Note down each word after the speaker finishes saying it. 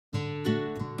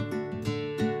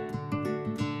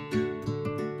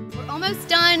almost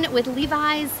done with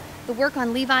Levi's, the work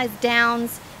on Levi's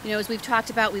downs. You know, as we've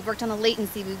talked about, we've worked on the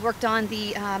latency, we've worked on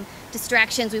the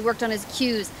distractions, we've worked on his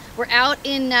cues. We're out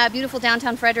in beautiful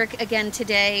downtown Frederick again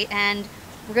today, and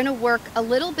we're gonna work a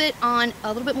little bit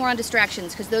more on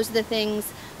distractions, because those are the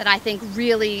things that I think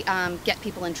really get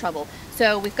people in trouble.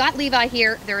 So we've got Levi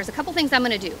here. There's a couple things I'm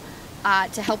gonna do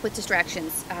to help with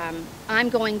distractions. I'm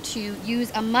going to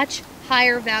use a much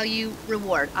higher value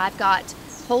reward. I've got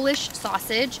Polish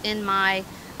sausage in my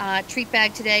treat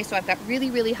bag today, so I've got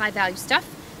really high value stuff.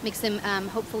 Makes him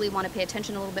hopefully want to pay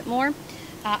attention a little bit more.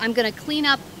 I'm going to clean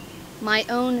up my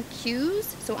own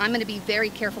cues, so I'm going to be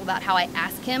very careful about how I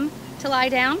ask him to lie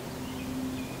down.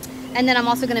 And then I'm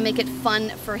also going to make it fun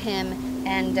for him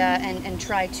and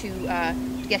try to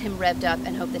get him revved up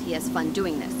and hope that he has fun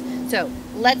doing this. So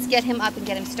let's get him up and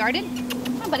get him started.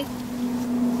 Come on, buddy.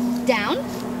 Down.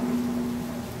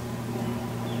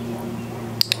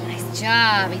 Nice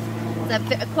job.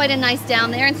 He's quite a nice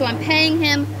down there, and so I'm paying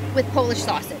him with Polish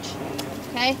sausage.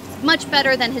 Okay, it's much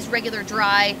better than his regular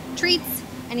dry treats,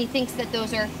 and he thinks that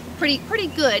those are pretty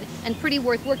good and pretty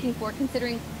worth working for,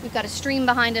 considering we've got a stream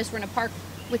behind us. We're in a park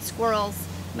with squirrels,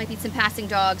 might be some passing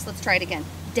dogs. Let's try it again.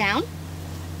 Down.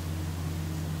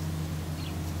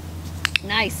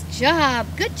 Nice job.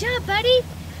 Good job, buddy.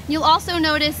 You'll also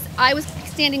notice I was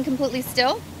standing completely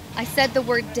still. I said the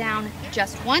word down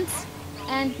just once,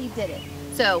 and he did it.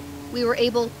 So we were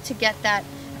able to get that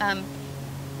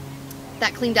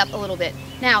that cleaned up a little bit.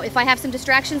 Now, if I have some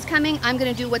distractions coming, I'm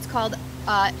going to do what's called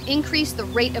increase the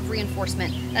rate of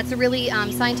reinforcement. That's a really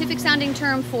scientific sounding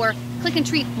term for click and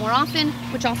treat more often,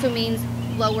 which also means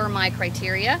lower my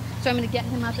criteria. So I'm going to get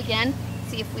him up again,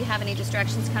 see if we have any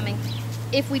distractions coming.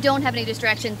 If we don't have any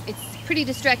distractions, it's pretty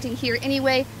distracting here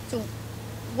anyway. So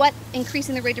what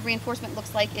increasing the rate of reinforcement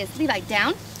looks like is Levi,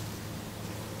 down.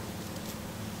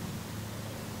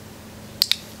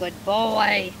 Good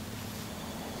boy.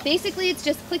 Basically, it's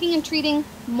just clicking and treating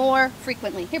more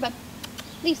frequently. Here, bub,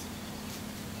 leaves.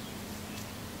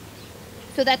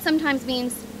 So that sometimes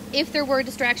means if there were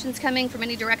distractions coming from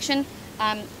any direction,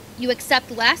 you accept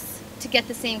less to get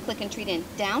the same click and treat in.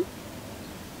 Down.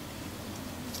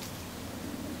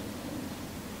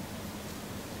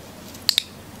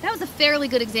 That was a fairly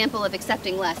good example of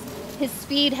accepting less. His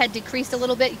speed had decreased a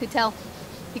little bit. You could tell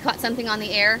he caught something on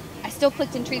the air. I still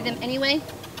clicked and treated him anyway.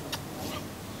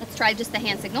 Let's try just the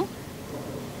hand signal.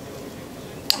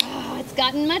 Oh, it's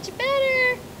gotten much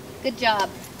better. Good job.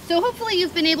 So hopefully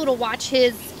you've been able to watch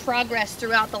his progress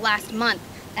throughout the last month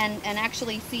and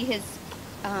actually see his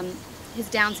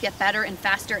downs get better and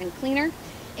faster and cleaner.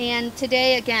 And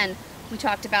today, again, we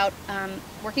talked about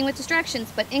working with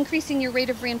distractions, but increasing your rate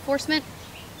of reinforcement,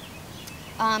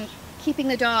 keeping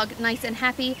the dog nice and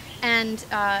happy, and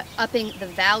upping the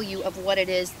value of what it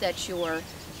is that you're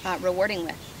rewarding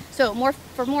with. So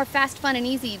for more fast, fun, and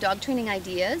easy dog training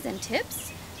ideas and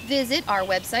tips, visit our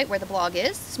website where the blog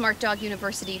is,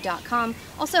 smartdoguniversity.com.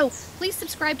 Also, please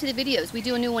subscribe to the videos. We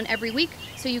do a new one every week,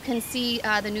 so you can see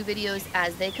the new videos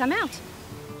as they come out.